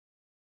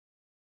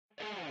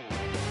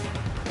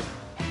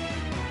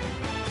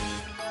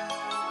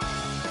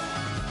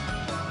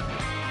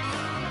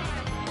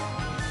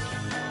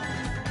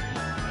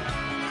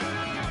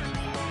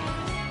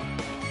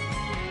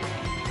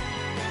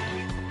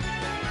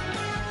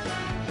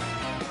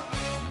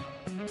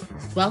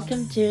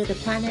Welcome to the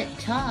Planet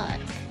Talk.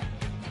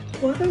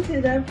 Welcome to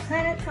the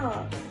Planet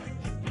Talk.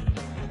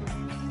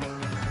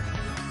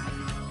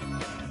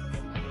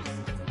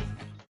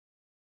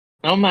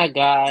 Oh my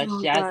gosh,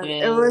 Oh god,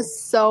 it Jasmine.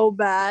 was so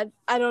bad.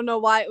 I don't know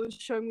why it was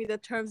showing me the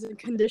terms and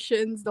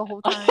conditions the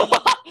whole time.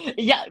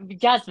 Yeah,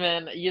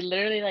 Jasmine, you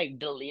literally like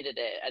deleted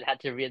it and had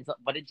to reinstall.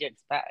 What did you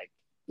expect?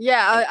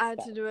 Yeah, I had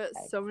to do it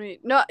so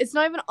many. No, it's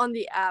not even on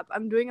the app.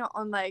 I'm doing it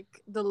on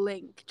like the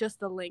link, just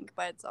the link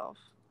by itself.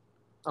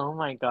 Oh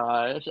my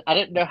gosh, I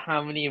didn't know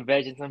how many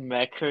versions of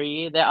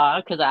Mercury there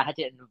are because I had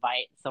to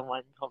invite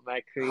someone called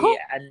Mercury,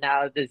 and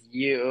now there's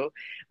you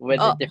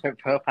with a different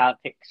profile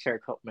picture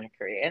called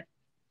Mercury.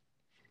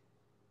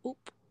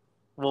 Oop.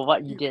 Well,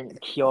 what you didn't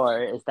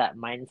cure is that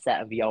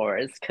mindset of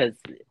yours, because,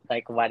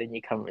 like, why didn't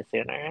you come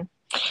sooner?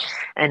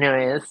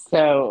 Anyways,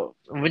 so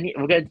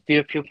we're going to do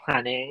a few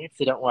planning,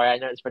 so don't worry. I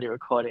know it's already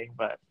recording,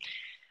 but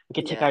we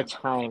can take our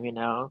time,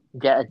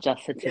 get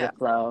adjusted to the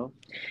flow.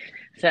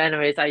 So,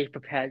 anyways, are you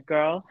prepared,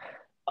 girl?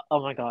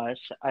 Oh my gosh,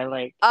 I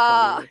like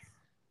totally.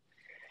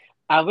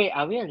 Are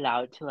we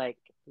allowed to like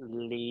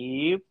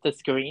leave the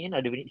screen,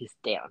 or do we need to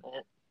stay on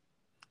it?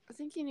 I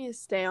think you need to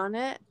stay on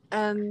it,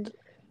 and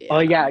Oh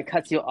yeah, it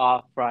cuts you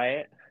off,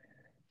 right?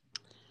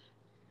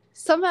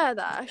 Something like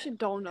that. I actually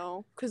don't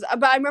know,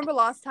 but I remember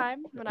last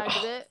time when I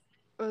did it,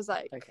 it was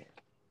like. Okay.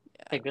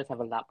 Fingers have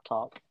a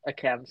laptop.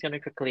 Okay, I'm just gonna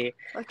quickly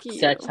Lucky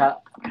search you.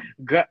 up.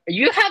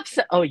 You have.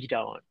 Oh, you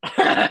don't.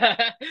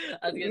 I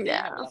was gonna say you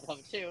have a laptop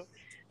too.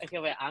 Okay,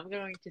 wait. I'm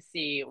going to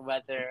see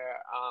whether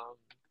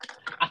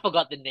I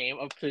forgot the name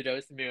of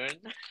Pluto's moon.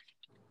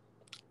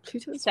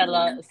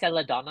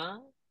 Celadonna.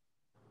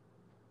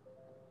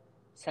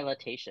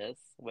 Salutations.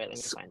 Wait, let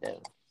me find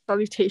it.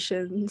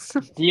 Salutations.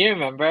 Do you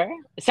remember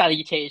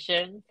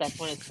salutations? That's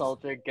when a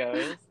soldier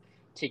goes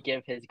to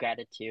give his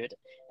gratitude.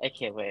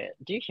 Okay, wait.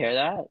 Do you hear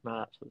that?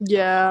 No,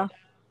 yeah.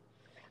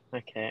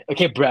 Okay.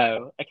 Okay,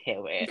 bro. Okay,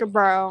 wait. Okay,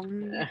 bro.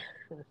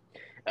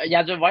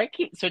 Yeah, then why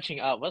keep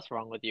switching up? What's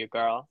wrong with you,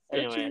 girl?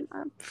 Anyway.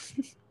 I'm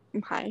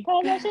high.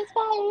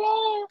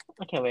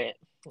 Okay, wait.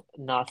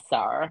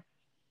 NASA.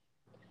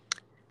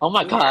 Oh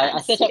my god, I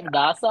searched up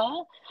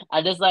NASA.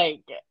 I just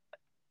like,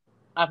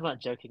 I'm not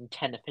joking,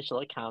 10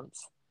 official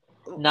accounts.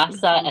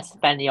 NASA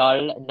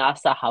Espanol,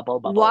 NASA Hubble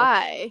Bubble.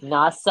 Why?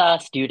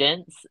 NASA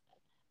students,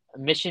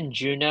 Mission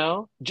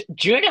Juno.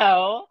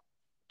 Juno?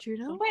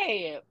 Juno?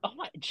 Wait, oh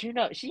my,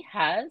 Juno, she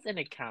has an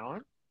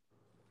account?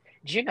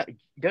 Juno,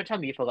 don't tell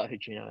me you forgot who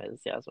Juno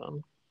is,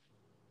 Yasmin.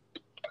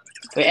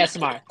 Wait,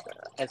 SMR.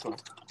 SMR.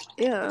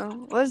 Yeah,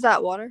 what is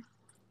that, water?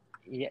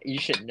 Yeah, you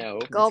should know.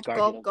 Gulp,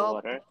 gulp, gulp.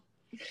 Water.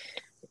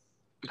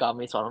 Got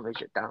me, so I'll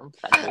make it down.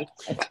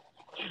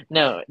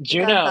 No,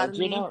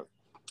 Juno.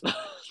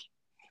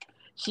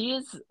 She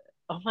is.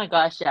 Oh my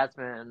gosh,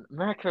 Jasmine.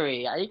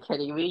 Mercury, are you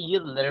kidding me? You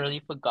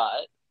literally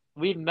forgot.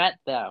 We met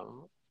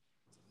them.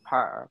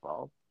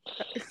 Horrible.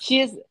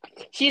 She's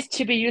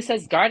to be used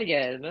as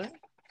guardian.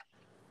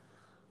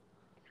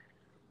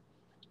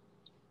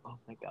 Oh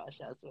my gosh,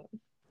 Jasmine.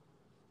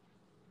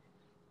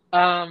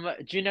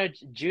 Juno,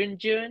 June.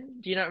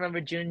 Do you not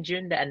remember June,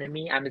 the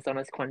enemy,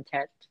 Amazonas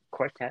quartet?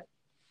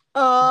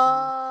 Oh,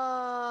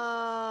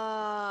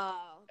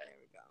 there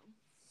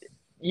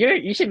we go.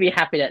 You should be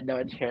happy that no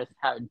one cares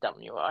how dumb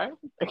you are.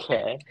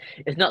 Okay.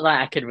 It's not like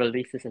I could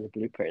release this as a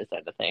bloopers or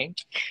anything.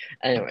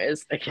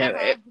 Anyways, okay,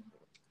 wait.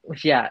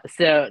 Yeah,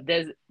 so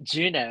there's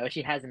Juno,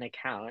 she has an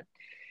account.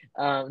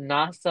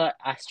 NASA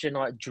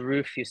astronaut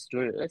Drew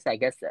Fustruz, I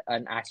guess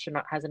an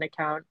astronaut has an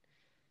account.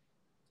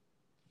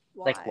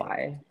 Why? Like,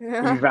 why?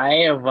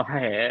 Right?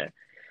 Why?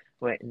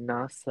 Wait,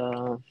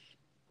 NASA.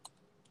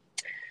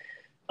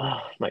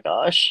 Oh my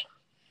gosh.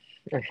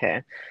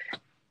 Okay.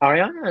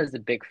 Ariana is a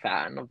big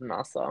fan of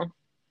NASA.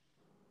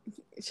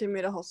 She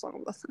made a whole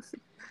song about this.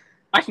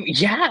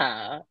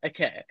 Yeah.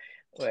 Okay.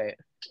 Wait.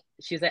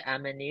 She's like,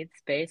 I'ma need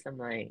space. I'm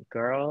like,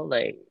 girl,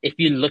 like, if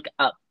you look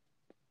up,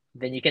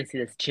 then you can see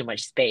there's too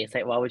much space.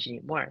 Like, why would you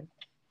need more?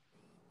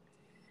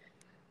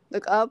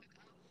 Look up?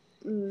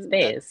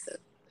 Space.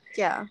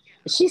 Yeah.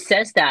 She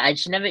says that, and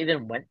she never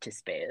even went to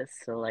space.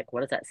 So, like,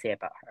 what does that say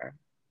about her?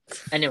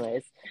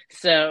 Anyways,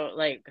 so,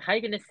 like, how are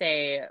you gonna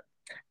say,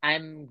 I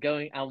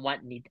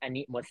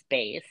need more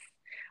space,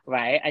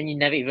 right? And you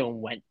never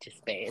even went to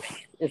space.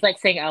 It's like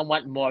saying I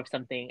want more of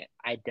something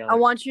I don't. I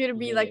want you to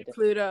be like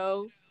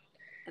Pluto,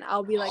 and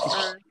I'll be like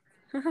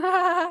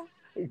Earth.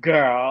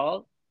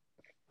 Girl.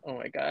 Oh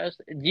my gosh.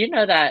 Do you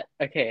know that?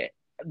 Okay,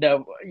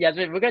 no, yeah,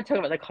 we're gonna talk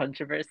about the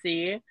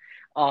controversy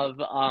of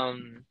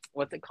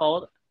what's it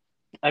called?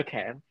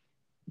 Okay,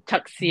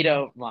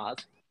 tuxedo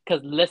mask.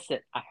 Because listen,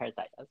 I heard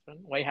that,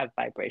 Jasmine. Why you have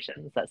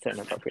vibrations? That's so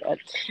inappropriate.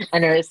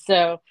 Anyway,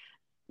 so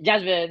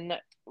Jasmine,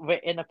 we're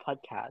in a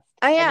podcast.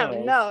 I am.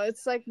 Anyways. No,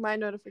 it's like my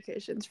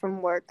notifications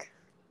from work.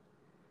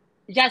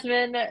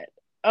 Jasmine,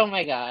 oh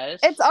my gosh.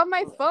 It's on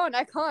my phone.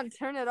 I can't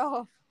turn it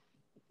off.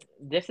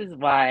 This is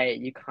why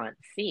you can't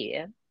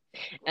see.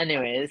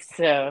 Anyways,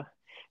 so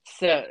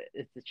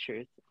it's the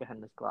truth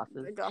behind those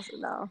glasses. The glasses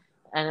now.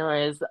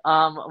 Anyways,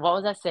 what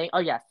was I saying? Oh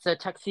yeah, so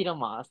tuxedo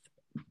mask.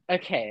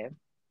 Okay,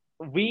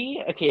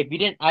 if you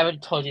didn't, I would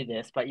have told you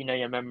this, but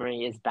your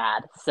memory is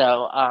bad.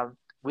 So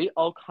we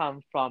all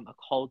come from a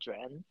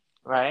cauldron,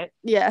 right?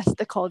 Yes,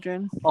 the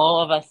cauldron. All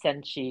of us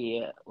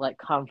Senshi like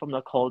come from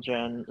the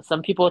cauldron.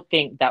 Some people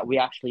think that we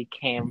actually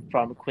came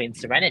from Queen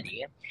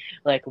Serenity,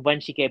 like when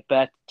she gave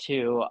birth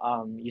to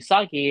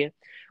Usagi,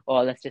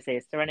 or let's just say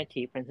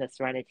Serenity, Princess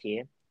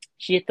Serenity.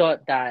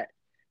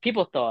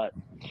 People thought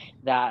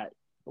that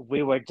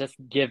we were just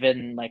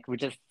given, like we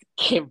just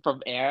came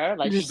from air,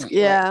 like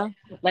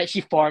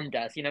she formed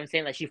us. You know what I'm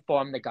saying? Like she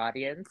formed the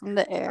Guardians. In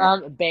the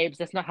air. Babes,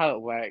 that's not how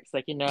it works.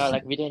 Like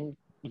like we didn't.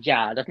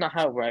 Yeah, that's not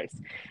how it works.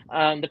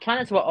 The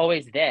planets were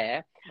always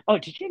there. Oh,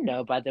 did you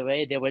know, by the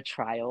way, there were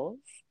trials?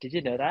 Did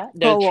you know that?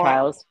 There For were what?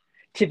 trials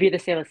to be the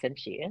Sailor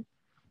Senshi,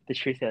 the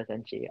true Sailor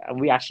Senshi, and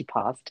we actually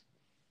passed.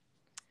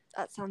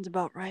 That sounds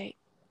about right.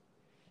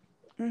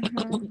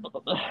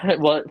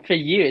 Mm-hmm. Well, for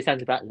you, it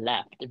sounds about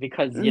left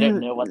because you don't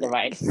know what the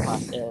right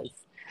path is.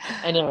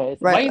 Anyways,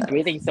 why are you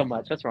breathing so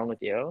much? What's wrong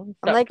with you?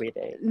 Stop like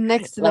breathing.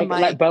 next to the mic.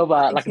 Like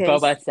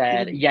Boba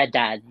said, Mm. yeah,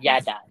 dad.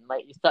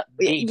 Like you stop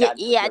being dad.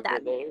 Yeah,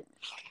 dad.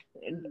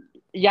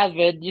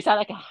 Yasmin, you sound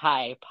like a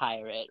high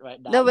pirate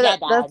right now. No, but yeah,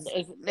 that's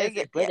it's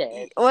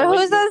British. What?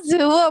 Who's that?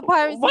 What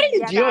pirate? What are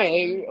you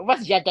doing?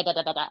 What's yeah da da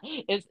da da?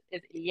 It's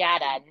yeah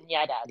dad.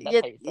 That's how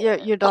you say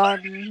you're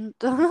done.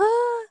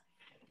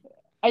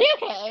 Are you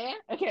okay?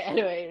 Okay.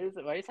 Anyways,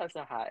 why do you sound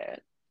so high?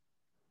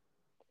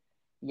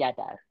 Yeah,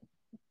 dad.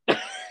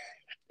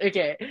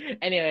 Okay.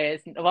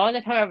 Anyways, what was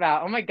I talking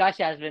about? Oh my gosh,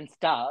 Yasmin,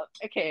 stop.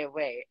 Okay,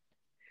 wait.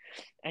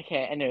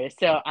 Okay. Anyways,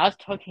 so I was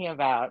talking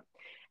about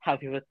how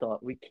people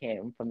thought we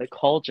came from the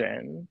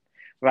cauldron,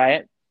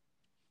 right?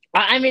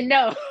 I mean,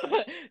 no.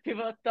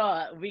 People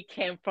thought we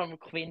came from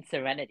Queen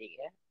Serenity,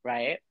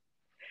 right?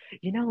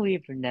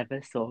 We've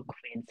never saw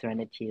Queen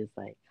Serenity's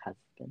like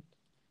husband.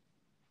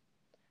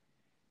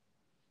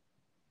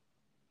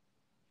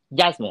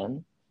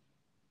 Yasmin.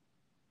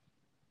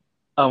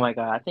 Oh my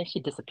god, I think she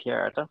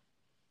disappeared.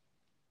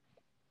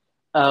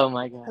 Oh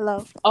my god.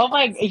 Hello. Oh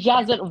my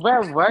Yasmin,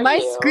 where were you? My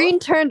screen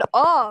turned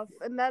off,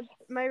 and that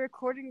my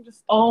recording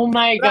just. Oh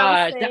my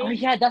god. saying- Oh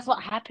yeah, that's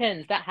what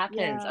happens. That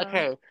happens.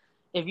 Yeah.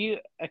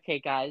 Okay,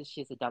 guys,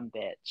 she's a dumb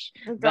bitch.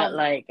 But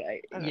like,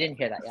 you didn't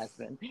hear that,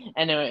 Yasmin.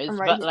 Anyways, I'm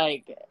right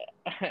but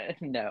here. like,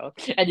 no.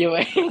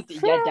 Anyways,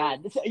 yeah,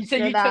 dad. So you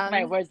took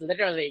my words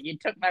literally. You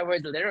took my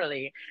words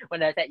literally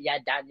when I said yeah,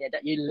 dad.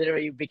 You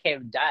literally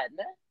became done.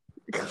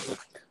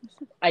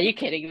 Are you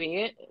kidding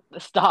me?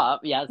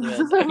 Stop,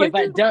 Yasmin. Okay,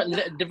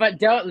 but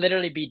don't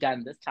literally be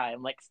done this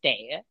time. Like,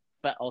 stay,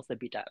 but also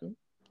be done.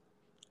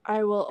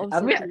 I will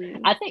also.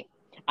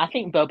 I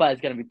think Boba is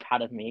gonna be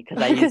proud of me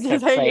because I used her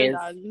phrase.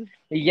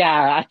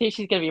 Yeah, I think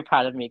she's gonna be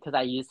proud of me because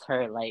I used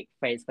her like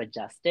phrase for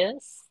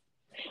justice.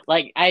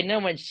 Like I know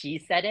when she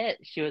said it,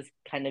 she was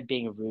kind of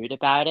being rude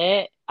about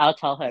it. I'll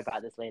tell her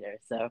about this later.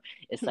 So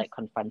it's like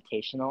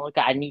confrontational.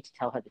 I need to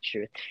tell her the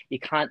truth. You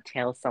can't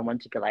tell someone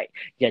to be like,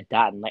 "You're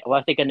done." Like, what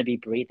if they're gonna be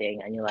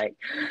breathing and you're like,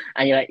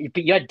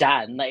 "But you're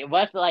done." Like,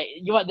 what if like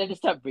you want them to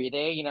stop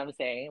breathing? You know what I'm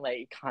saying? Like,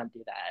 you can't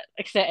do that.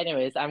 Except,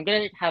 anyways, I'm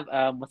gonna have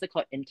what's it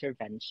called,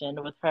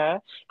 intervention with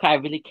her because I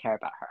really care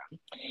about her.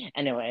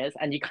 Anyways,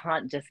 and you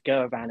can't just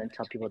go around and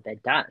tell people they're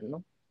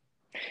done.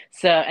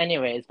 So,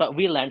 anyways, but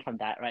we learned from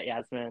that, right,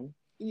 Yasmin?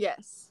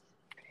 Yes.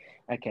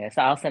 Okay,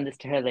 so I'll send this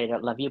to her later.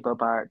 Love you,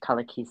 Bobar,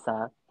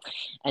 Kalakisa.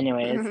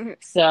 Anyways,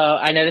 so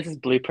I know this is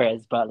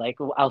bloopers, but like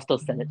I'll still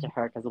send it to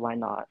her because why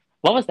not?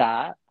 What was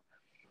that?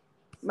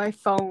 My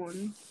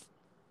phone.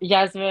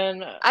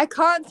 Yasmin. I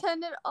can't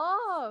turn it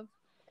off.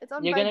 It's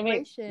on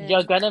vibration.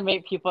 You're gonna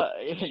make people.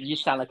 You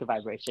sound like a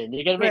vibration.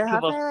 You're gonna make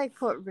people. How can I like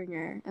put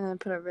ringer and then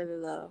put it really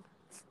low?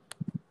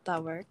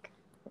 That work?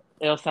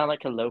 It'll sound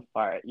like a low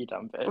fart, you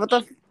dumb bitch. What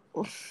the?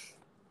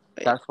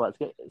 That's what it's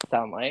gonna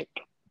sound like.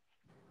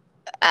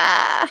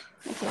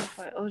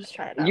 Okay, we'll just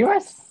try it out. You are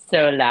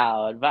so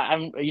loud,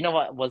 but you know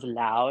what was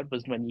loud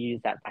was when you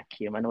used that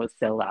vacuum, and it was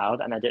so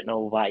loud, and I don't know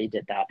why you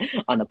did that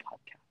on a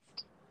podcast.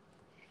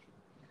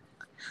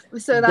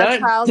 So that's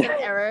trials and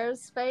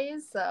errors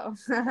phase. So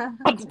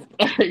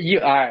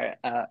you are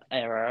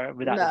error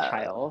without a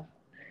trial.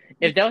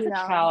 If there was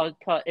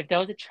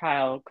a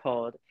trial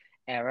called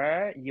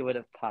error, you would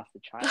have passed the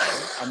trial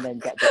and then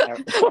get the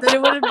error. Then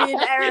it wouldn't be an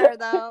error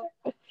though.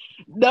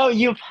 No,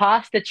 you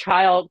passed the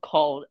trial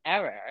called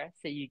error,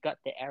 so you got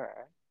the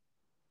error.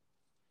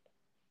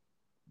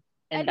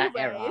 That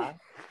era.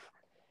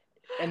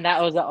 And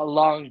that was a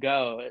long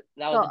ago.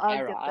 That was an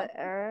era. Get the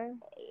error.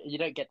 You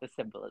don't get the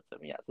symbolism.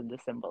 Yeah, it's in the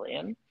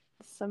symbolian.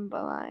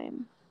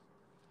 Symboline.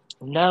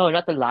 No,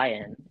 not the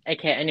lion.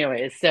 Okay,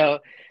 anyways, so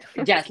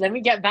yes, let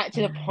me get back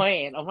to the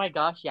point. Oh my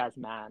gosh,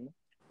 Yasmin.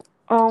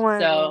 Oh my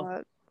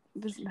god.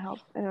 Doesn't help.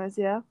 Anyways,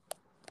 yeah.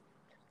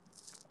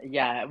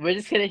 Yeah, we're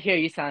just gonna hear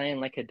you sounding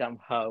like a dumb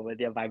hoe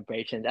with your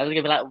vibrations. I was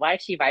gonna be like, why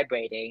is she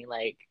vibrating?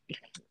 Like,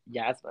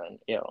 Yasmin,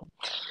 ew.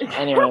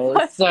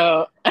 Anyways,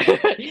 so,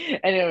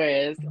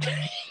 anyways.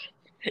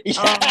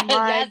 Oh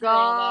my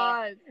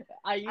god.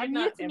 Are you I'm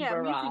not muting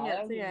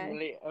embarrassed? it.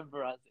 Really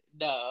embarrassed.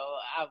 No,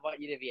 I want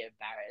you to be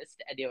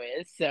embarrassed.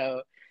 Anyways,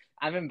 so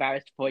I'm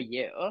embarrassed for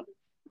you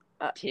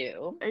Uh,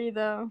 too. Are you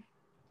though?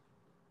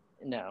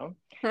 No.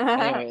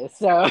 Anyways,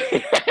 so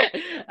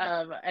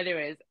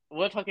anyways,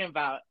 we're talking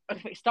about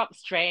stop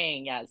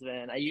straying,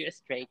 Yasmin. Are you a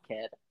stray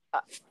kid?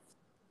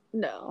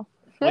 No.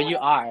 Well, you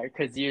are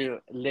because you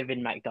live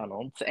in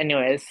McDonald's.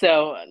 Anyways,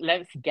 so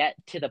let's get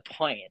to the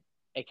point,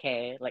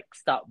 okay? Like,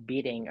 stop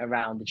beating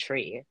around the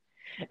tree.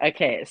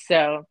 Okay,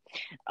 so,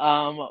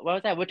 what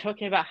was that? We're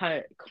talking about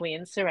how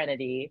Queen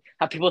Serenity,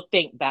 how people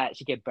think that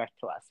she gave birth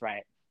to us,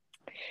 right?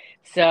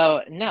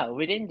 So, no,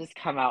 we didn't just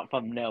come out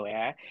from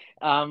nowhere.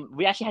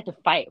 We actually had to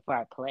fight for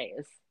our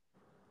place.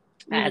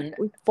 And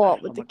we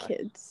fought with oh the my God.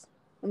 kids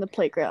on the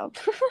playground.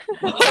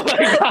 Oh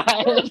my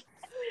God.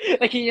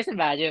 Like, can you just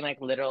imagine,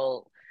 like,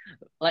 little,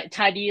 like,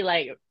 tiny,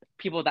 like,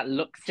 people that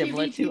look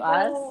similar Chibi to people.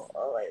 us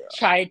Oh my God.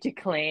 trying to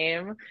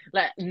claim,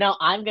 like, no,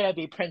 I'm gonna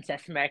be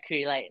Princess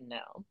Mercury, like,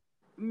 no.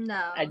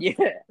 No. And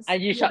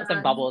you shot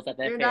some bubbles at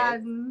their face.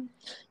 Done.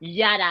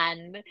 Yeah,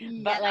 done. But,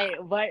 Yeah. like,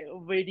 what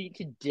we need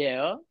to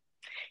do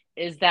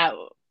is that,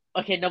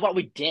 okay, no, what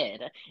we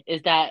did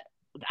is that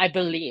I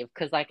believe,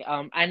 because, like,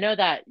 I know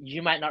that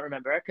you might not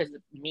remember, because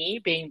me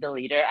being the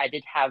leader, I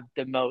did have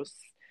the most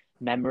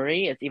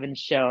memory. It's even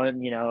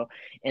shown,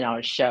 in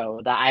our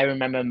show that I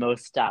remember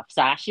most stuff.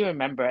 So I actually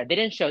remember, they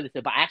didn't show this,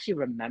 but I actually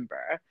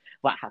remember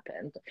what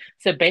happened.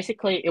 So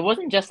basically, it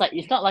wasn't just like,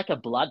 it's not like a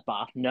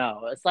bloodbath. No,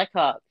 it was like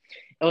a,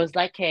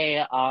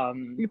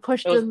 You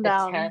pushed it was them a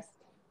down. test.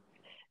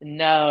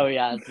 No,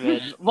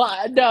 Yasmin.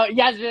 What? No,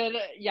 Yasmin,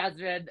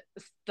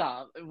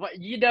 stop. What?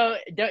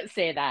 Don't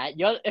say that.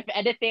 If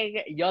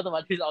anything, you're the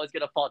one who's always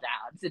gonna fall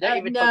down. So don't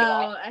even talk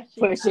about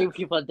pushing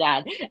people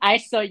down. I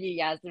saw you,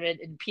 Yasmin,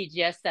 in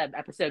PGSM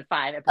episode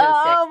 5, episode 6.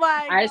 Oh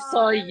my God. I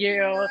saw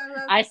you.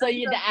 I saw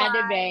you in the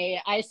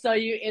anime. I saw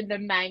you in the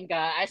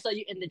manga. I saw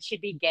you in the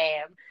chibi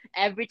game.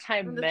 Every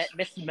time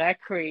Miss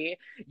Mercury,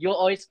 you'll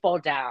always fall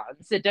down.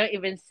 So don't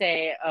even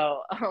say,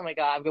 oh my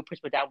God, I'm gonna push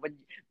people down.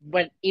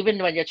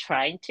 Even when you're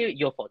trying to,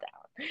 you'll fall down.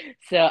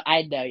 So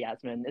I know,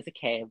 Yasmin, it's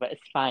okay, but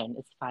it's fine,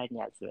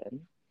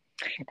 Yasmin.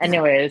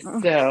 Anyways,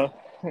 so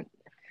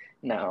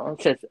no,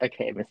 it's just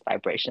okay, Miss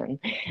Vibration.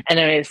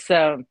 Anyways,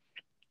 so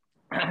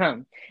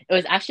it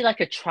was actually like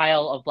a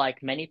trial of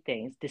like many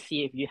things to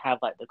see if you have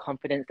like the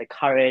confidence, the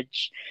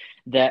courage,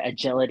 the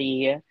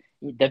agility,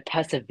 the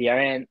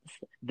perseverance,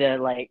 the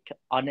like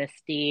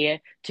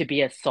honesty to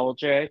be a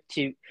soldier,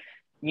 do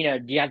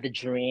you have the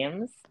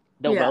dreams,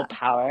 the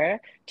willpower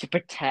to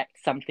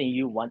protect something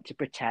you want to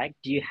protect?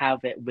 Do you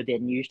have it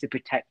within you to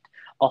protect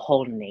a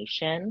whole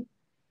nation?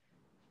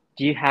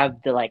 Do you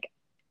have the like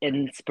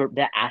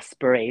the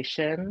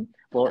aspiration?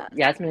 Well,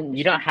 Yasmin,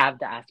 you don't have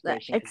the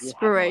aspiration. The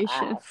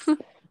expiration.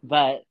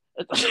 But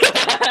do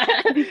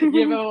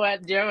you remember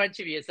when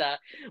Chibiusa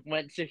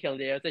went to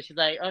Hildio? So she's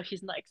like, oh,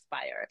 she's not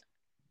expired.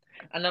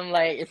 And I'm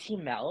like, is he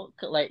milk?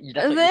 Like,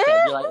 that's what you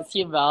said. You're like, is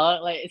he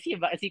milk? Like, is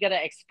he gonna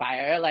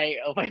expire? Like,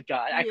 oh my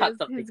God, I can't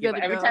stop thinking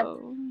about it.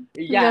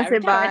 Every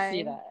time I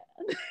see that.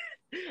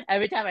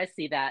 Every time I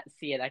see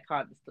it, I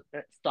can't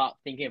stop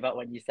thinking about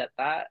when you said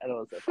that. And it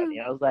was so funny.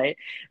 I was like,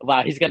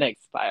 wow, he's gonna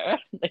expire.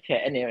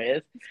 Okay,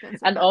 anyways.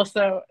 And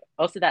also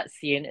that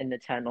scene in the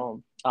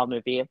Eternal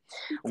movie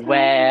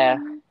where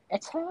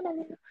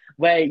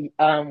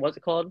what's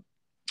it called?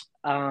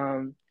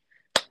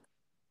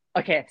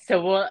 Okay,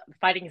 so we're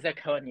fighting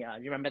Zirconia.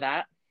 You remember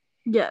that?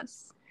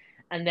 Yes.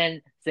 And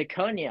then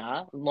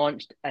Zirconia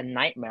launched a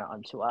nightmare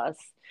onto us.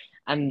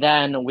 And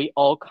then we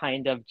all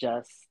kind of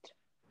just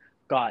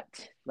got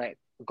like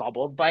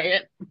gobbled by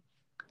it.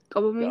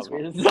 Gobbled means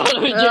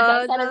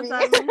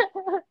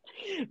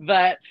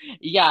But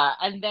yeah,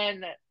 and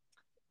then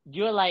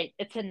you're like,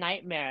 it's a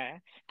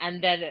nightmare.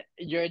 And then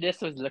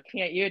Uranus was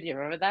looking at you. Do you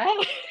remember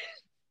that?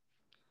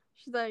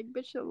 She's like,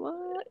 bitch,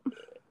 what?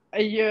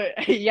 You're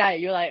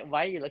like,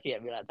 why are you looking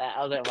at me like that?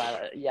 I was like,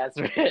 wow,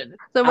 Yasmin.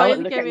 So why are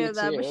you looking at me like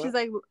that? But she's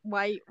like,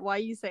 why are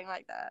you saying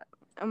like that?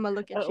 I'm gonna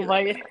look at you.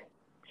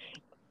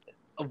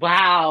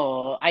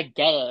 Wow, I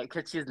get it,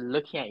 because she's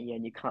looking at you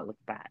and you can't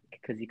look back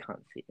because you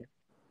can't see it.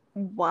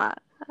 What?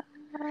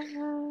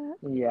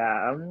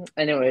 Yeah.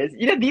 Anyways,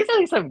 these are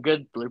like some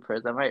good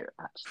bloopers. I might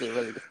actually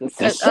really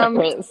listen to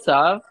separate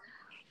stuff.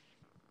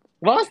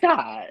 What was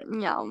that?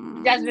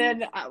 Yum.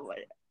 Yasmin.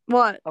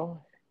 What? Oh,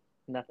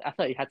 nothing. I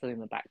thought you had something in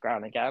the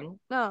background again.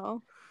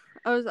 No,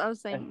 I was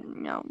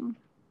saying yum.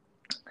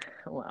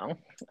 Well,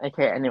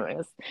 okay.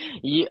 Anyways,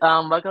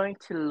 we're going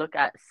to look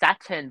at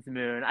Saturn's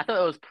moon. I thought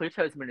it was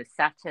Pluto's moon. It's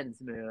Saturn's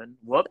moon.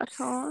 Whoops.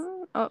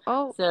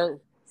 Oh. So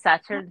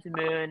Saturn's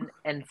moon,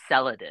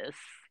 Enceladus.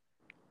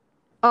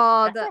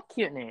 Oh, that's a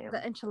cute name.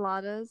 The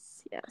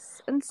enchiladas,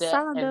 yes.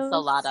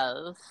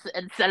 Enceladus.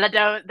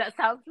 Enceladus. That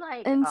sounds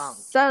like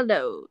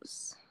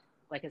Enceladus.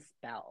 Like a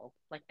spell,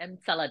 like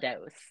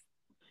Enceladus.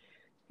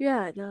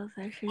 Yeah, it does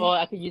actually. Or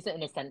I could use it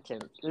in a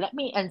sentence. Let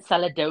me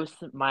Enceladus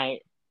my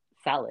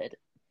salad.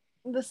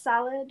 The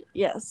salad,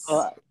 yes.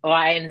 Or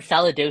I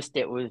enceladosed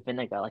it with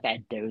vinegar, like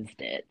I dosed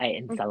it. I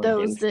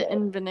enceladosed it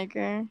in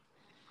vinegar.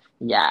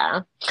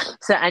 Yeah.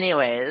 So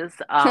anyways,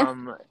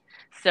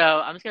 So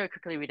I'm just gonna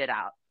quickly read it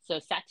out. So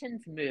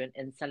Saturn's moon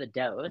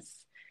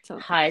Enceladus So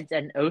hides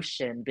an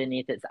ocean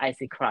beneath its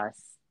icy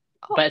crust.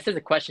 Oh. But it says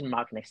a question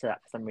mark next to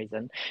that for some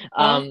reason.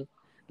 What?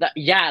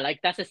 Yeah,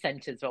 that's a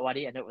sentence, but why do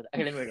you end up with?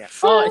 Okay, let me read it.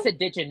 Oh, it said,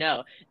 "Did you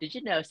know? Did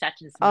you know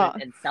Saturn's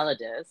moon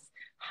Enceladus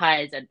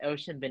hides an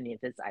ocean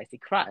beneath its icy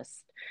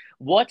crust?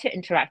 Water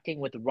interacting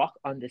with rock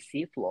on the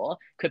seafloor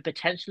could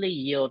potentially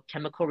yield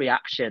chemical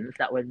reactions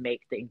that would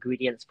make the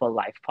ingredients for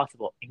life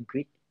possible."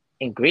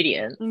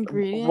 Ingredients?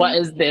 What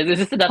is this? Is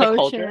this another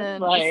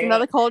cauldron? It's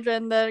another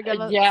cauldron. They're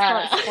gonna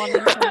start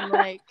spawning some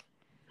like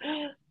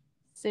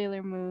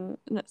Sailor Moon.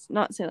 No, it's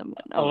not Sailor Moon.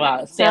 Oh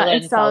wow, Sailor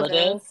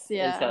Enceladus.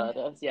 Yeah.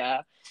 Enceladus,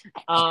 yeah.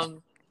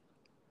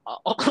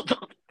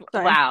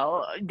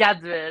 Wow,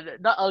 Jasmine.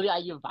 Not only are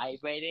you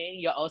vibrating,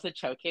 you're also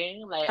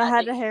choking. Like I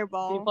had a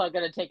hairball. People are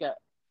gonna take a.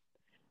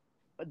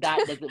 That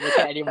doesn't make it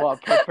any more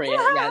appropriate,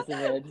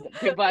 Jasmine.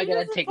 People are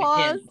gonna take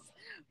a hint.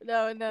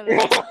 No.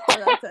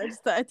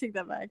 I take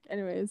that back.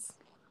 Anyways,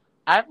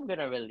 I'm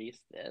gonna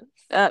release this.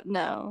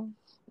 No.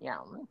 Yeah.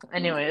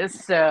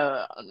 Anyways,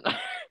 so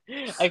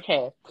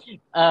okay.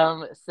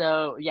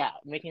 So yeah,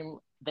 making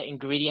the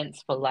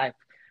ingredients for life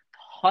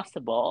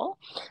possible,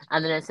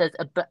 and then it says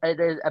it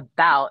is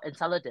about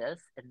Enceladus,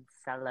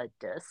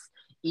 Enceladus,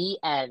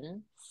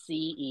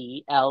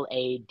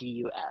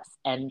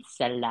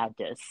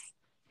 Enceladus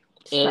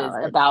is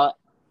about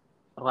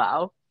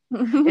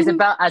is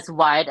about as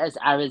wide as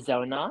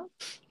Arizona.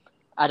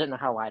 I don't know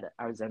how wide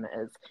Arizona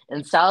is.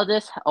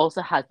 Enceladus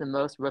also has the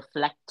most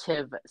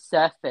reflective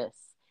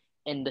surface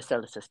in the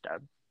solar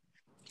system.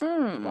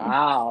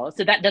 Wow.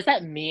 So does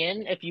that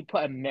mean if you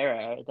put a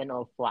mirror, then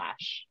it'll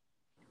flash?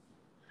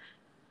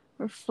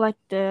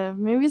 Reflective.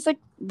 Maybe it's like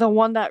the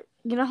one that,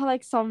 you know how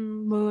like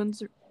some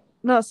moons,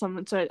 not some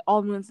moons, sorry,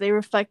 all moons, they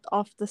reflect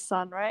off the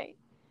sun, right?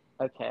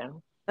 Okay.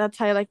 That's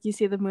how like you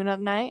see the moon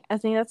at night. I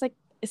think that's like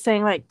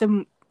saying like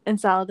the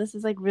Enceladus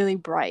is like really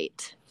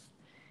bright.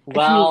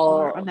 Well, if you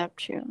are on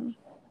Neptune.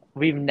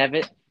 We've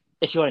never.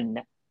 If you're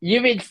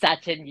you mean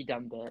Saturn, you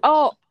dumb bitch.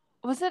 Oh,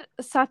 was it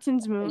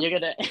Saturn's moon? You're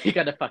gonna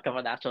fuck up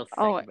an actual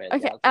segment. Oh,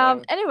 okay.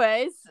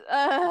 Anyways.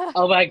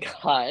 Oh my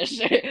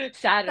gosh,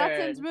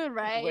 Saturn's moon,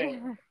 right?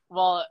 Wait.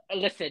 Well,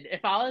 listen.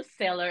 If I was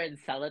Sailor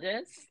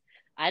Enceladus,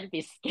 I'd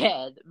be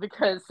scared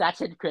because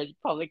Saturn could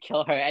probably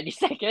kill her any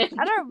second.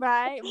 I don't know,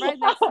 right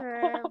next to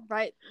her,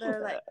 right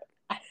there, like.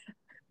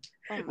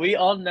 We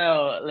all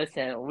know.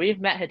 Listen,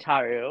 we've met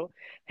Hikaru.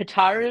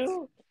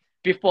 Hikaru,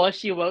 before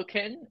she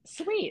woken,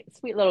 sweet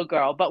little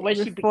girl. But when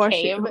she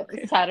became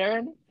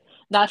Saturn,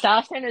 now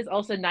Saturn is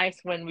also nice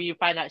when we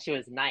find out she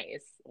was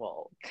nice.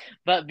 Well,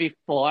 but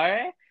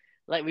before,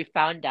 like we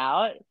found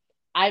out,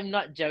 I'm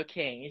not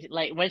joking.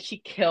 Like when she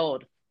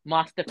killed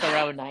Master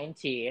Pharaoh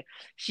 90,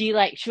 she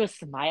was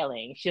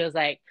smiling. She was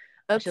like,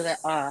 oh,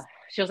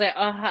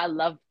 I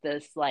love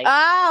this. Like,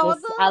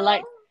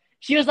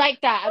 She was like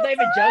that. I'm not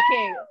even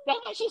joking. That's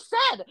what she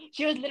said.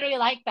 She was literally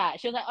like that.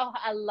 She was like, oh,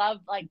 I love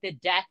like the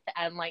death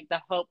and like the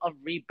hope of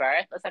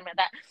rebirth or something like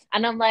that.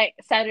 And I'm like,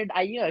 Saturn,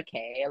 are you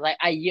okay? Like,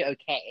 are you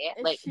okay?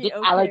 Like, did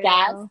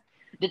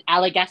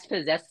Alagast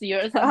possess you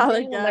or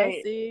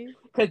something?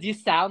 Because you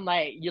sound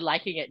like you're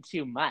liking it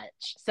too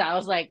much. So I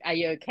was like, are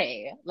you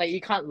okay? Like, you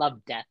can't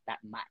love death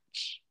that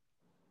much.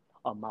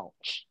 Or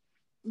much.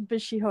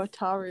 But she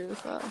Hotaru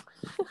as well.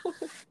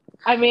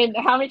 I mean,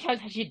 how many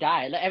times has she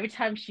died? Like every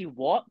time she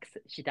walks,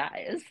 she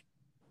dies.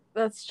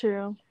 That's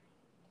true.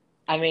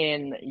 I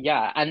mean,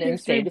 yeah, and in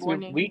Sadis,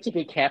 we need to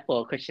be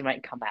careful because she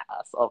might come at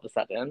us all of a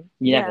sudden.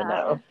 You never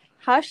know.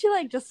 How she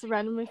like just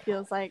randomly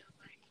feels like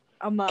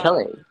I'm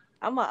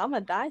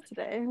gonna die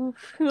today.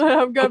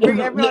 I'm gonna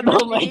bring everyone with me.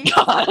 Oh my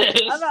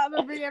gosh! I'm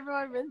gonna bring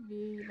everyone with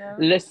me. You know.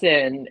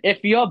 Listen,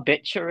 if you're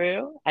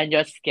Bichuru and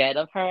you're scared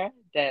of her,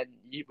 then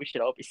we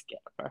should all be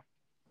scared of her.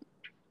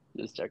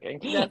 Just joking.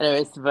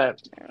 Anyways,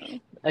 but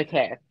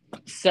okay.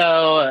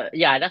 So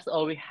yeah, that's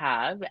all we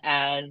have.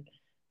 And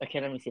okay,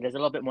 let me see. There's a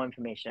little bit more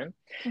information.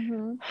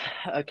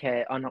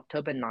 Okay, on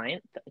October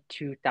 9th,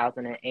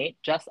 2008,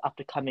 just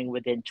after coming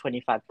within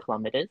 25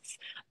 kilometers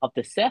of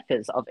the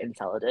surface of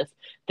Enceladus,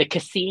 the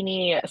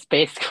Cassini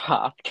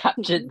spacecraft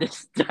captured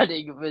this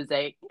stunning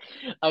mosaic.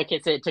 Okay,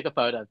 so it took a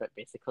photo of it,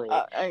 basically.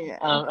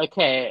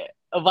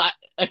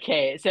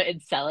 Okay, so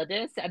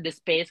Enceladus and the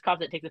spacecraft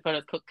that takes the photo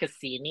is called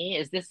Cassini.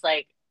 Is this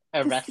like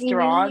a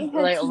restaurant?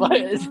 Like, what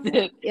is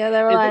this? Yeah,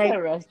 they were like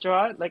a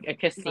restaurant, like a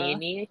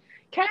Cassini.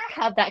 Can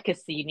I have that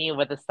Cassini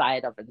with a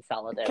side of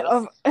Enceladus?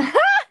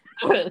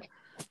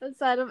 A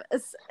side of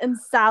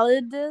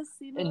Enceladus,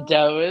 you know? And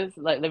dose,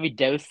 like let me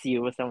dose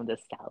you with some of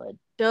this salad.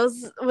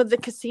 Dose with the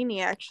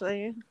Cassini,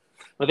 actually.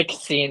 With the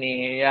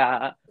Cassini,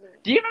 yeah.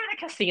 Do you remember the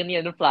Cassini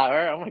and the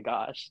flower? Oh my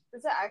gosh.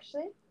 Is it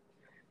actually?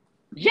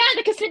 Yeah,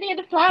 the Cassini and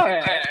the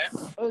flower.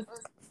 I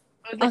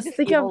was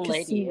thinking of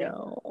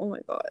Casino. Oh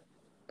my god.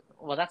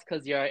 Well, that's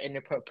because you're an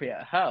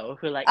inappropriate hoe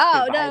who likes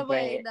to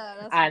vibrate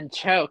and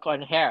choke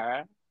on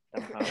hair.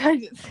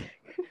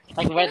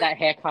 Like, where'd that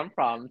hair come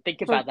from?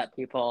 Think about that,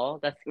 people.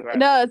 That's gross.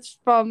 No, it's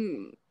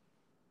from...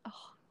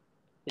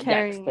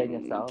 Explain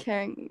yourself.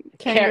 Carrying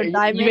the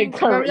diamond.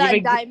 Remember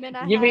that diamond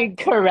I had? You mean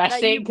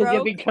caressing? Because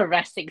you've been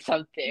caressing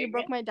something. You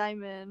broke my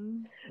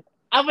diamond.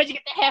 How would you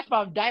get the hair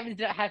from? Diamonds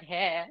don't have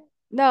hair.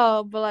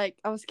 No, but like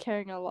I was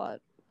carrying a lot.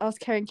 I was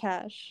carrying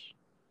cash.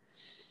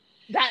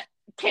 That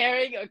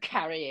carrying or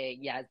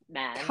carrying? Yes,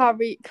 man.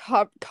 Curry,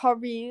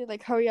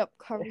 like hurry up,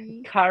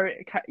 curry.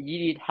 Curry, you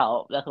need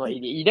help. That's what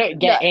you need. You don't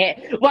get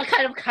it. What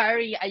kind of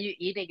curry are you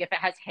eating if it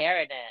has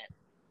hair in it?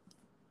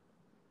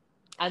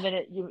 And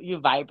then you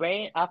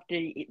vibrate after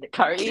you eat the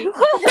curry.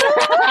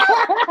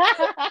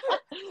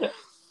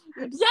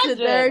 Sit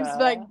there, it's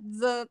like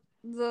the.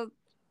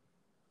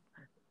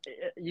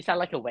 You sound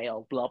like a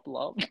whale. Blob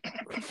blob.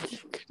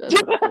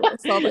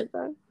 Sound like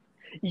that.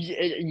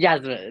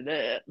 Yasmin,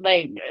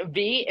 like,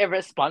 be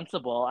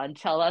irresponsible and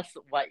tell us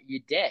what you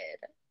did.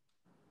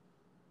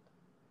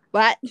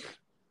 What?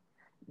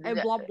 I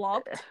blob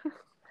blob.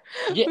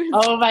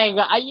 Oh my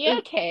god, are you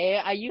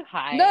okay? Are you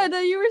high? No,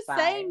 you were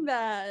saying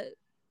that.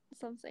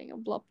 Something a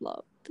blob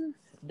blob.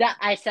 That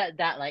I said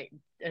that like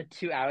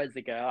 2 hours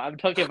ago. I'm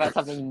talking about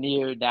something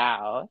new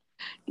now.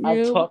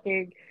 I'm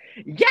talking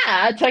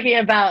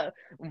about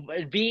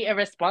be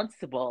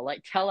irresponsible.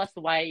 Like, tell us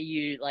why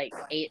you like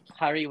ate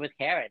curry with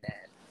hair in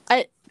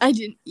it. I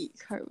didn't eat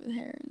curry with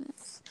hair in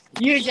it.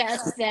 You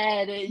just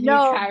said you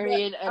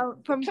carried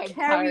from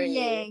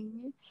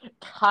carrying.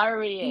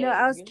 Carrying. No,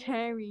 I was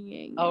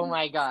carrying. Oh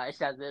my gosh,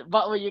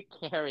 what were you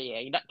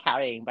carrying? Not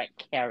carrying, but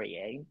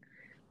carrying,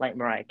 like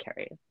Mariah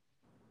Carey.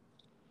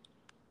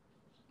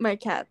 My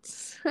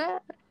cats.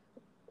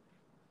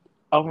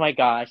 Oh my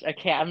gosh.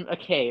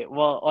 Okay.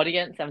 Well,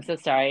 audience, I'm so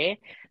sorry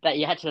that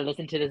you had to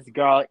listen to this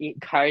girl eat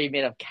curry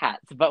made of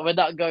cats, but we're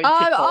not going to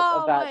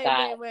talk about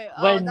that. Wait.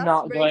 We're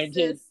not going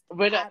to.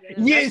 We're not.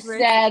 You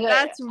said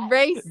that's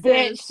racist.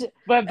 Bitch,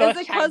 we're both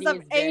Is it Chinese, because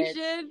I'm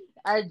Asian?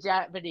 And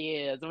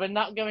Japanese. We're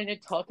not going to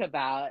talk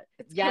about.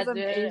 It's because I'm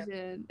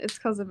Asian. It's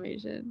because I'm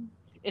Asian.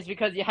 It's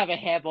because you have a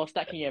hairball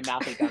stuck in your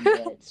mouth again,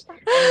 bitch.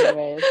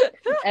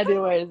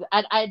 Anyways,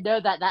 and I know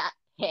that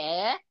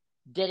hair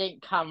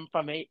didn't come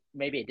from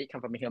maybe it did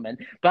come from a human,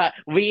 but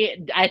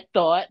I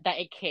thought that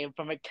it came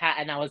from a cat,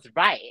 and I was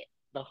right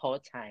the whole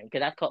time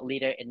because that's called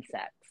leader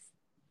insects.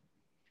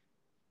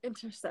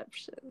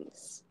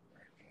 Interceptions.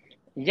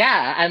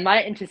 Yeah, and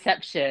my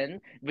interception,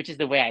 which is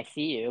the way I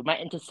see you, my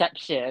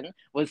interception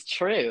was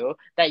true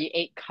that you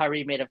ate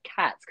curry made of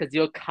cats because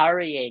you're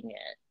currying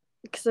it.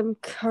 Because I'm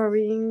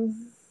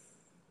currying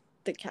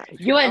the cat.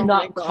 You are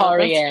not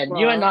Korean.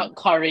 You are not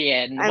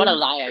Korean. What a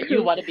liar!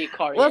 You want to be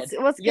Korean.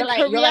 What's you're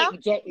like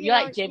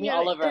Jamie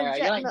Oliver.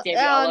 You're like Jamie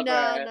Oliver.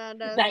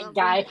 No, that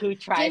guy who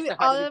tries to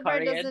hard to be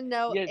Korean. Doesn't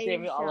know You're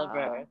Jamie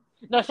Oliver.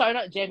 No, sorry,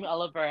 not Jamie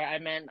Oliver. I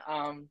meant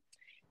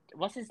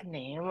what's his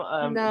name?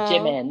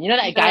 Jimin. You know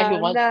that guy who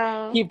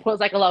wants he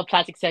puts like a lot of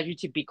plastic surgery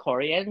to be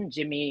Korean.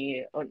 Jim. No,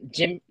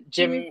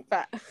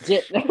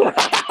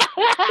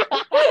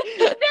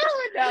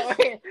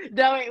 wait.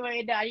 No,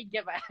 I didn't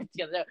get my act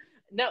together.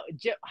 No,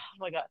 Jim. Oh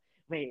my god.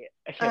 Wait.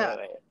 Okay,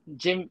 wait.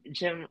 Jim.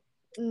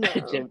 No.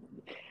 Jim.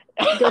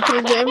 Go to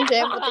the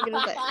gym. What you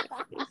gonna say?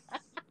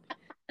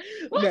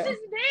 What's his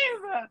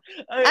name?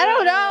 I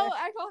don't know.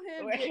 I call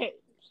him. Wait.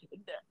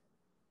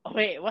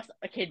 Okay.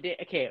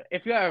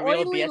 If you're a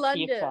real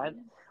BST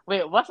fan,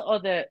 wait. What's all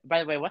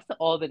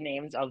the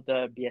names of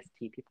the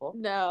BST people?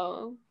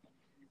 No.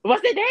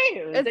 What's the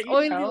name? It's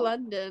Oily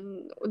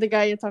London. The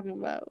guy you're talking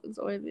about is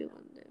Oily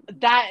London.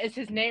 That is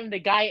his name. The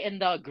guy in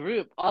the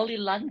group, Ollie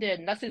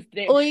London. That's his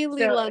name.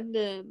 Oily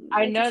London.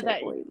 I know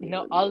that.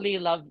 No, Ollie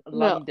loves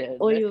London.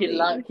 Oily.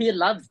 He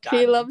loves that.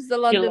 He loves the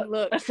London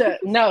look.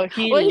 No,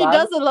 he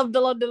doesn't love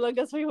the London look.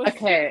 That's what he wants.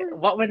 Okay,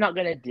 what we're not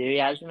gonna do,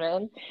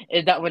 Yasmin,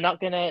 is that we're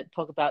not gonna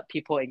talk about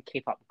people in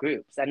K-pop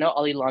groups. I know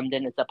Ollie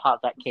London is a part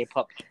of that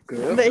K-pop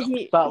group,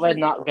 but we're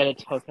not gonna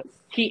talk.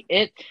 He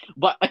is.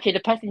 What? Okay, the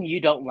person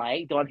you don't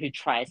like, the one who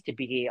tries to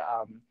be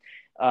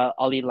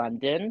Ollie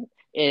London,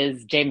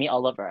 is Jamie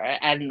Oliver,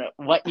 and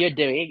what you're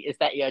doing is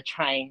that you're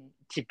trying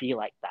to be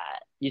like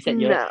that. You said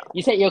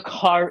you're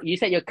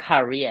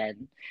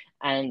Korean,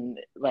 and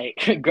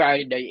like girl,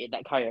 I know you eat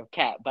that curry of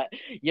cat, but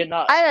you're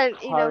not. I don't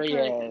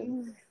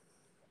Korean.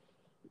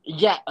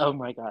 Yeah. Oh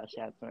my gosh,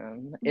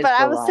 Yasmin. But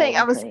I was saying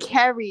I was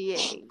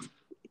carrying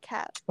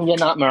cat. You're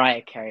not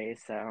Mariah Carey,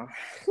 so.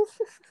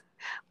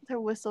 With her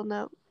whistle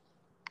note.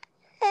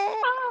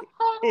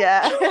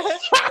 Yeah.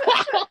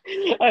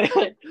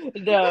 Okay.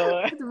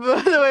 No.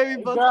 The way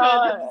we both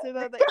tried to say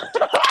that.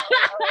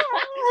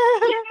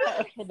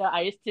 Okay, no,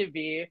 I used to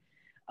be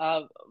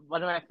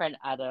one of my friend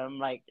Adam,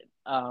 like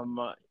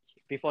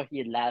before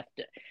he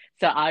left.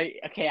 So I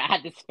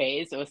had this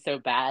phase. It was so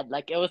bad.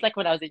 Like it was like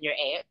when I was in year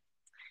 8,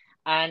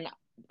 and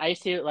I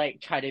used to like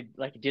try to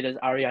like do those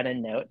Ariana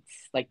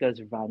notes, like those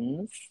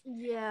runs.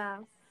 Yeah.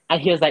 And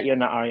he was like, "You're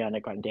not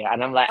Ariana Grande,"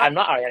 and I'm like, "I'm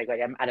not Ariana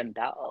Grande. I'm Adam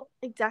Bell."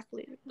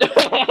 Exactly.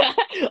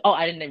 Oh,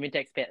 I didn't mean to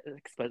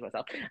expose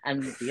myself.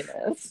 I'm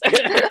Venus.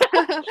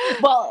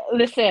 Well,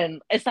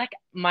 listen, it's like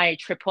my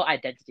triple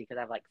identity because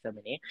I have like so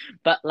many.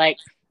 But like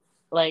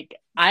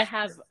I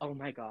have. Oh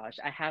my gosh,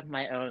 I have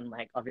my own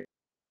like obvious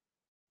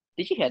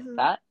Did you hear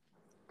that?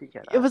 Did you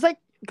hear that? It was like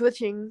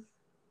glitching.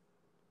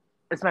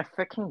 It's my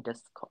freaking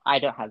Discord. I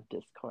don't have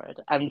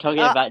Discord. I'm talking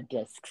about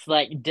discs,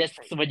 like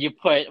discs when you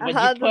put No,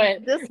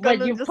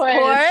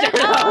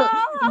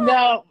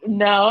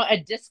 a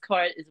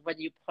Discord is when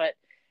you put.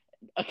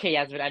 Okay,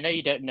 Yasmin, I know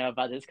you don't know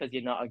about this because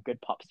you're not a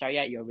good pop star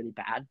yet. You're really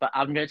bad, but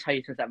I'm gonna tell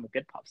you since I'm a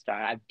good pop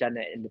star. I've done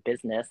it in the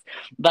business.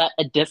 But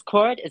a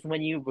Discord is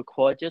when you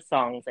record your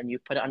songs and you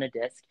put it on a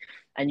disc,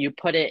 and you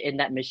put it in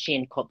that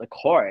machine called the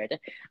cord,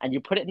 and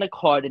you put it in the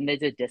cord, and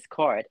there's a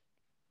Discord.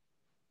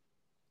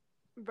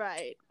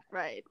 Right.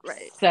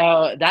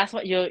 So that's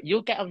what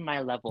you'll get on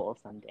my level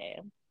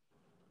someday.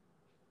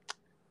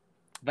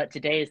 But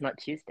today is not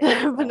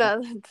Tuesday. So. But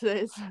no,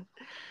 today's.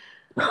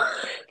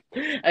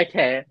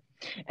 Okay.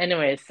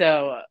 Anyway,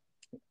 so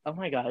oh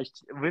my gosh,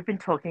 we've been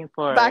talking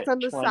for back on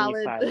the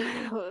 25.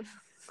 salad.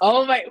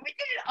 Oh my!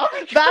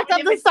 Back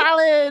on the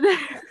salad.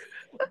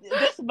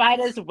 This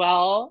might as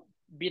well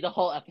be the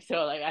whole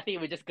episode. Like I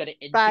think we're just gonna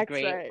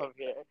integrate from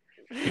here.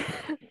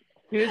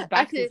 Whose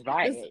back is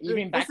right? You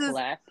mean back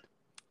left?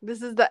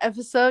 This is the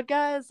episode,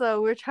 guys.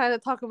 So we're trying to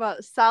talk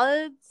about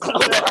salads.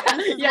 This is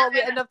what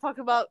we end up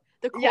talking about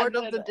the cord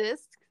of the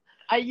disc.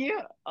 Are you?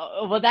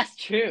 Well, that's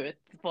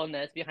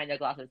truthfulness behind your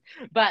glasses.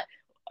 But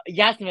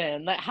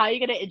Yasmin, like, how are you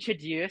gonna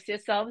introduce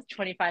yourself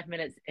 25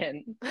 minutes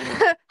in?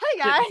 Hi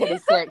guys.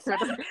 26.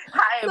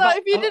 Hi. So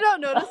if you did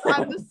not notice,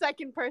 I'm the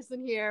second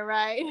person here,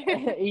 right?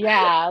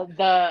 Yeah,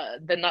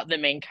 the not the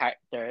main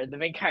character. The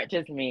main character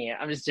is me.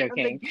 I'm just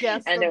joking. I'm the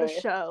guest of the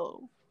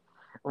show.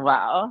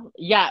 Wow.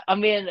 Yeah, I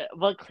mean,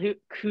 well,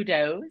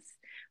 kudos,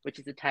 which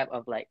is a type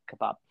of like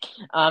kebab,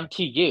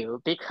 to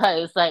you,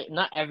 because like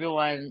not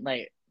everyone,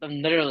 like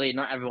literally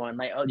not everyone,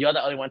 like you're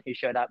the only one who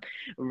showed up.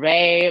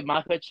 Ray,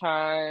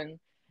 Mako-chan,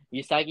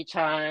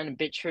 Usagi-chan,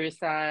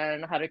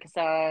 Bitru-san,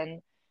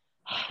 Haruka-san,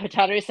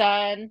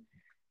 Hataru-san,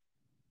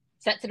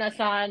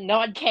 Setsuna-san, no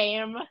one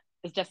came.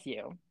 It's just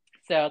you.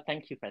 So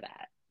thank you for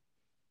that.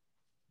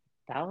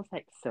 That was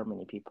like so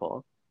many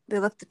people. They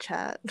left the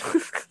chat.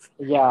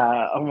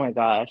 Yeah. Oh my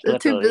gosh. They're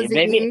literally. too busy.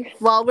 Maybe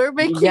while we're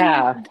making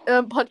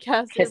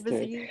podcasts, they're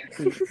busy.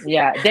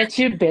 Yeah, they're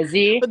too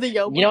busy. With the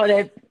you know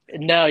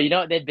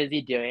what they're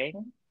busy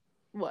doing?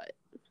 What?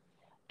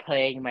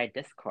 Playing my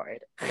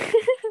Discord. My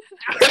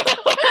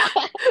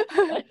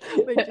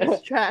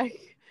diss track.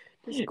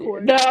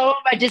 Discord. No,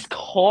 my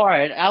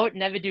Discord. I would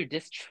never do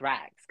diss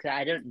tracks because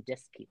I don't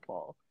diss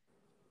people.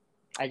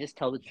 I just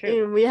tell the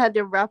truth. And we had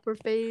the rapper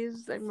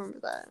phase. I remember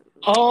that.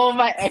 Oh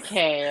my.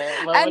 Okay.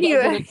 Well, anyway.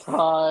 We're not gonna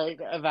talk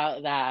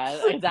about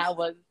that. That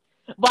was.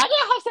 Why do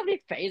I have so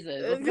many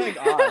phases? What's going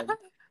on?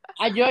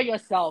 Enjoy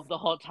yourself the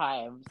whole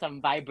time.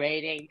 Some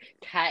vibrating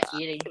cat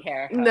eating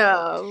hair.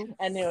 No.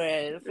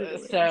 Anyways,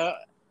 so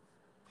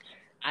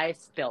I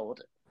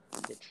spilled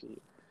the tea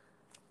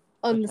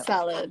on the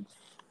salad.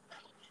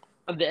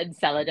 On the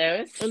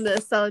ensalados. On the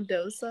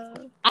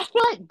ensaladosa. I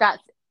feel like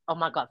that's. Oh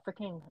my god!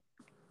 Freaking.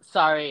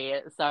 Sorry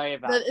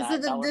about that. Is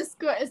it the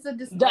Discord? It's the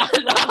Discord. No.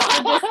 It's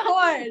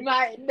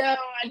the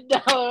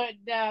Discord.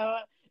 No.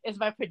 It's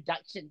my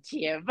production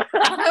team.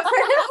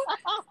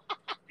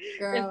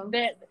 Girl.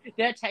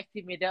 They're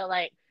texting me. They're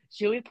like,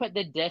 should we put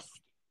the disc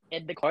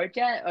in the cord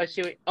yet? Or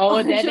should we...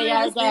 Oh, there they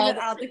are again.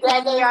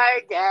 There they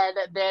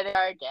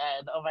are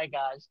again. Oh my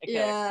gosh. Okay.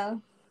 Yeah.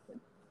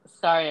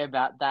 Sorry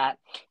about that.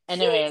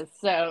 Anyways,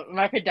 so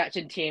my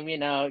production team, you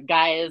know,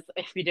 guys,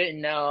 if you didn't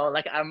know,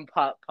 like I'm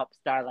pop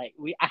star, like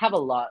I have a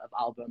lot of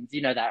albums.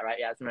 You know that, right,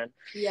 Yasmin?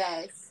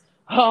 Yes.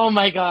 Oh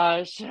my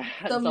gosh.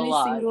 So many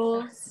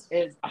singles.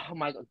 It's oh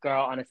my god,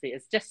 girl, honestly,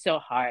 it's just so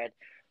hard,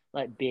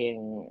 like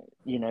being,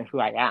 you know, who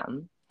I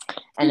am.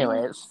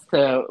 Anyways,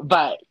 so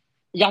but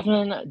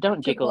Yasmin,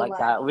 don't giggle like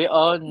that. We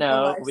all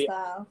know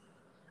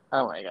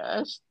oh my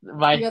gosh.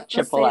 My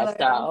triple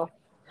lifestyle.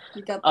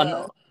 You got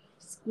the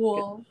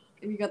school.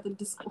 And you got the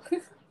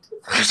Discord.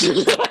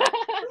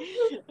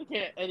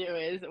 Okay,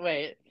 anyways,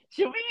 wait.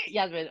 Should we,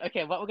 Yasmin,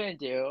 okay, what we're gonna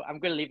do, I'm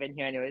gonna leave in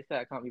here anyway, so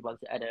I can't be bothered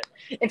to edit.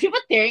 If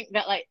people think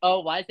that, like, oh,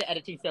 why is the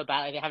editing so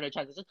bad, like, they have no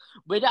transition,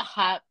 we don't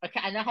have,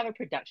 okay, I know I have a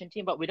production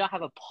team, but we don't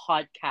have a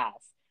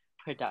podcast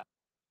production.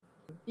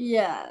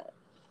 Yeah,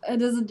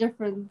 it is a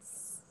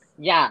difference.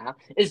 Yeah,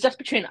 it's just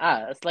between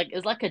us. Like,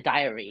 it's like a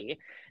diary.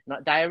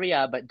 Not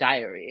diarrhea, but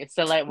diary.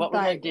 So, like, what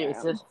we're gonna do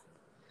is just,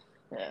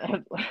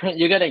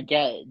 you're gonna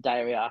get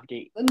diarrhea after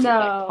you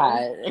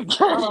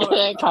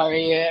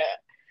curry.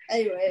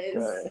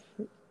 Anyways.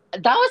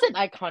 That was an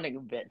iconic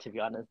bit, to be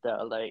honest,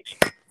 though. Like,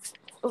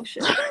 oh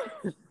shit!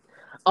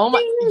 Oh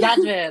my,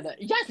 Yasmin,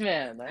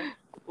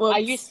 are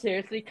you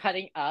seriously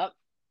cutting up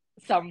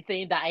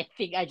something that I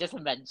think I just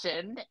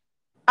mentioned?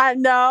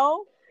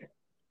 No.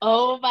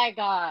 Oh my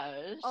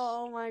gosh!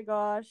 Oh my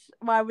gosh!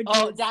 Why would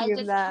you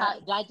assume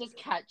that? Did I just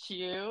catch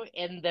you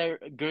in the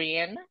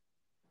green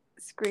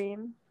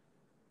screen?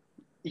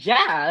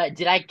 Yeah,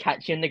 did I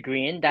catch you in the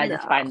green? Did I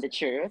just find the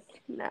truth?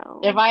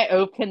 No. If I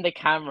open the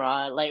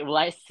camera, like, will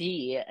I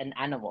see an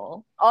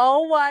animal?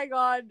 Oh my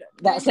god.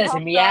 That says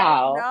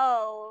meow.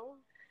 No.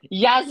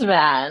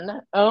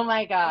 Yasmin. Oh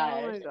my Oh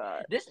gosh. my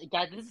god. This is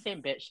the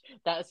same bitch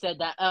that said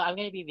that, oh, I'm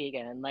gonna be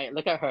vegan. Like,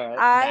 look at her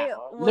I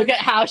now. was Look at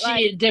how like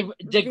she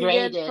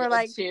degraded vegan for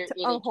like into a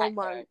eating whole cat hair.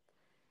 month.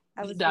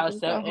 I was That was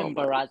vegan for so a whole month.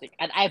 embarrassing.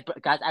 And I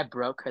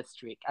broke her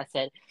streak. I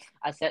said,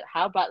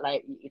 how about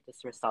like you eat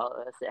this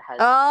risotto? It has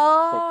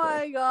Oh chicken.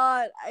 my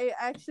god. I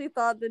actually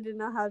thought they did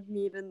not have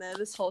meat in there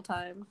this whole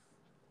time.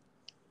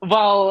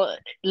 Well,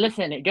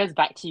 listen, it goes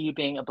back to you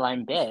being a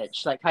blind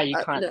bitch, like how you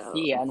can't No.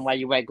 see and why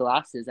you wear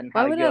glasses and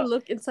Why how would I you're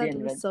look inside the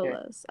the inventor.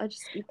 risoles? I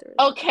just eat the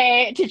risotto.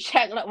 Okay, to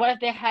check, like, what if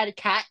they had a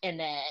cat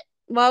in it?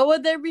 Why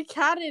would there be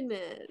cat in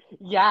it?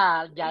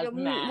 Yeah,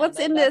 Jasmine. What's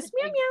in this?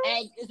 Meow meow.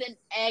 Egg is an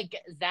egg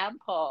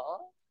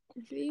example.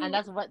 And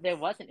that's what there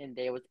wasn't in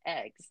there, was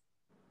eggs.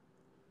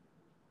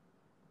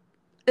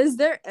 Is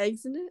there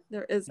eggs in it?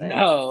 There is eggs.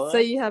 No. So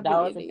you have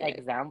that was an egg.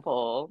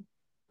 example.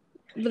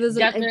 But there's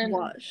Jasmine, an egg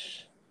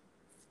wash.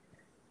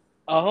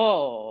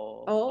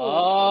 Oh.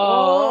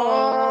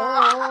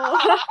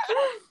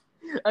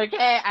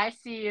 Okay, I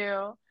see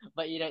you,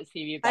 but you don't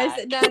see me back. I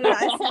see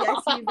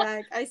you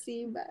back. I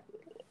see you back.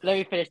 Let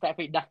me finish that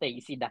for you. Nothing.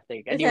 You see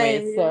nothing.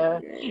 Anyways, so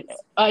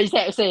you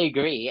said so you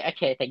agree.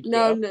 Okay, thank you.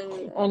 No.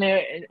 No.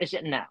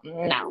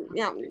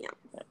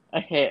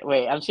 Okay,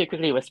 wait. I'm just gonna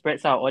quickly whisper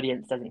it so our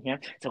audience doesn't hear.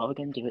 So what we're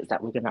gonna do is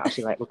that we're gonna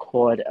actually like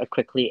record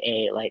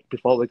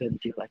before we're gonna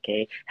do like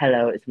a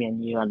hello, it's me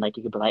and you, and like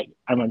you could be like,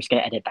 I'm just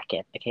gonna edit back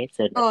in. Okay,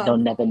 so they'll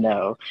never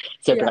know.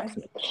 So yeah.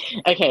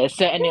 Okay,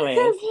 so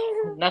anyways,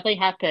 nothing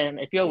happened.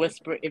 If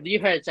you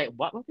heard, it's like,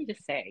 what were we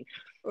just saying?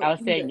 I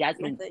was saying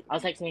Yasmin. I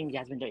was like saying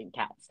Yasmin don't eat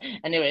cats.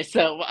 Anyway,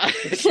 so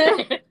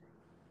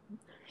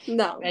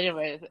no.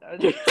 Anyways,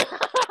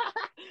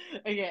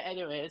 okay.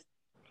 Anyways,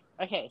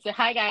 okay. So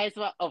hi guys.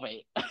 Well, oh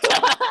wait.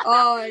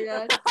 Oh my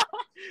god.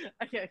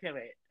 Okay.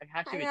 Wait.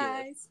 How should we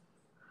guys.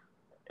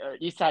 do this?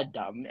 You sound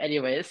dumb.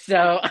 Anyways,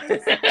 so.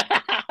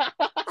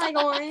 Hi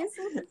guys.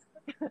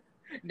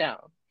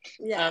 No.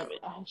 Yeah.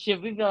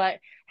 Should we be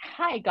like,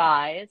 hi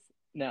guys?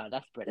 No,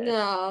 that's British.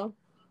 No.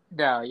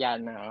 No. Yeah.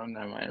 No.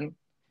 Never mind.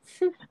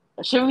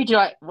 Should we do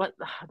like what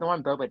the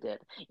one Boba did?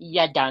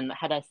 Yeah, done.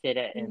 How do I say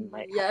that in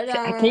like? Yeah,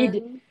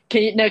 done.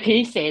 Can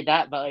you say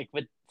that, but like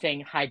with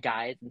saying hi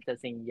guys instead of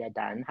saying yeah,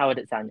 done? How would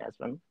it sound,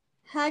 Yasmin?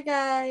 Hi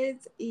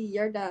guys,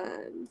 you're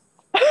done.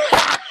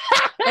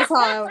 That's how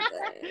I would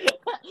say.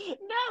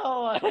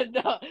 No,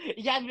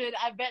 Yasmin.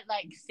 I bet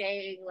like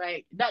saying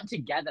like not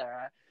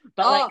together,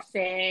 but like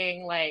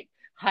saying like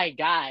hi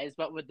guys,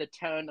 but with the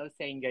tone of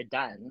saying you're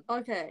done.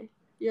 Okay,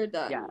 you're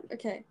done. Yeah.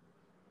 Okay.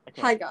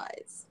 Hi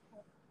guys.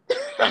 You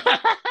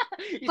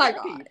sound like a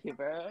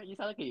YouTuber. You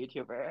sound like a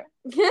YouTuber.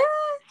 Yeah.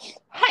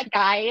 Hi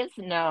guys.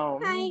 No.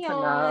 Hi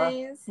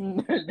guys.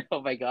 No. Oh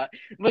my god.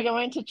 We're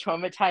going to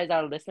traumatize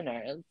our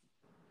listeners.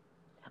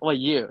 Well,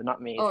 you,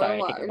 not me.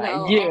 Sorry, I take it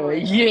back. You.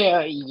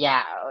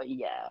 Yeah.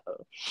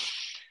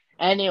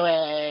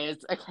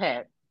 Anyways,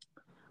 okay.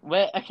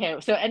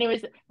 So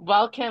anyways,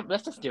 welcome.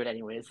 Let's just do it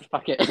anyways.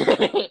 Fuck it.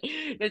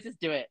 Let's just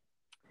do it.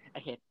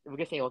 Okay, we're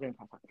gonna say welcome.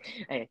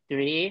 Okay,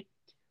 3,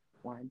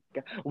 1,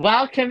 go.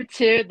 Welcome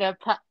to the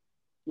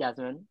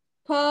Yasmin.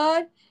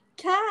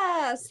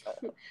 Podcast.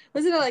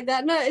 Wasn't it like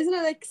that? No, isn't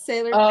it like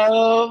Sailor?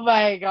 Oh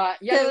my god.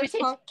 Yeah, we say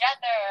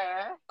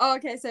together. Oh,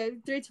 okay, so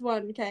 3, 2,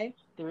 1, okay?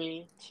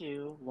 3,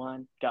 2,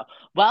 1, go.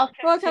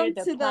 Welcome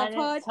to the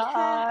Planet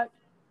Talk.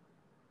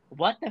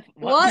 What did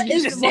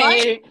you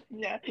say?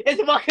 No,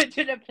 it's welcome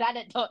to the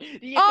Planet Talk.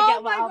 Did you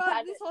forget my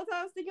god, this whole time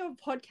I was thinking of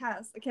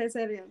podcast. Okay,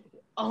 say it again.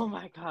 Oh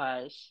my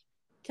gosh.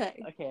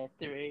 Okay,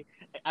 3.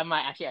 I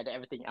might actually edit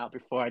everything out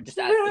before I just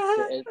add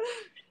this.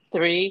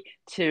 3,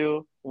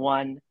 2,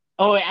 1.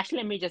 Oh wait, actually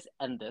let me just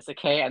end this,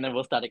 okay? And then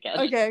we'll start again.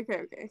 Okay.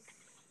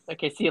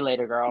 Okay, see you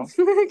later, girl.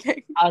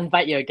 Okay. I'll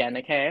invite you again,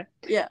 okay?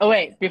 Yeah. Oh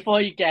wait,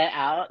 before you get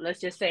out, let's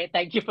just say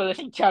thank you for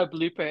listening to our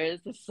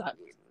bloopers. This sucks.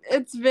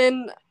 It's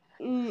been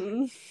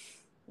yeah.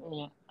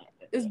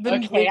 It's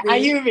been okay. bloopy. Are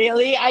you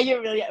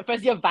really?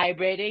 First you're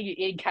vibrating, you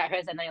eat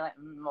carrots, and then you're like,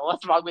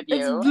 what's wrong with you?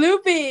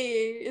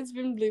 It's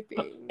been bloopy.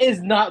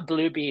 It's not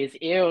bloopies.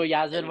 Ew,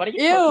 Yasmin, what are you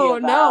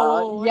talking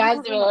about? No.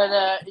 Yasmin.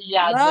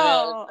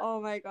 No. Oh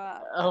my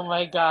god. Oh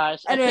my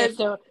gosh. Anyways. Okay,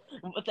 so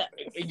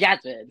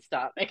Yasmin,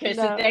 stop. Okay,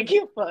 no. so thank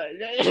you for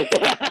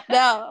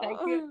No.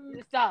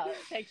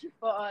 Thank you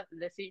for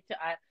listening to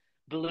our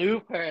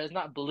bloopers,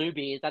 not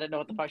bluebies. I don't know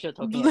what the fuck you're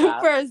talking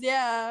about. Bloopers,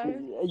 yeah.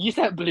 You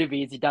said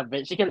bluebies, you dumb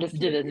bitch. You can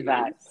listen to this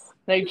back.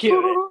 Thank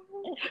you.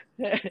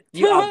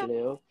 You are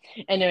blue.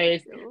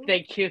 Anyways,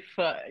 thank you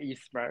for you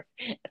smurf.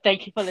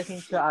 Thank you for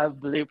listening to our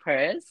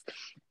bloopers.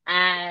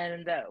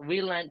 And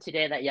we learned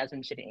today that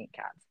Yasmin shouldn't eat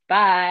cats.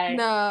 Bye.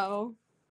 No.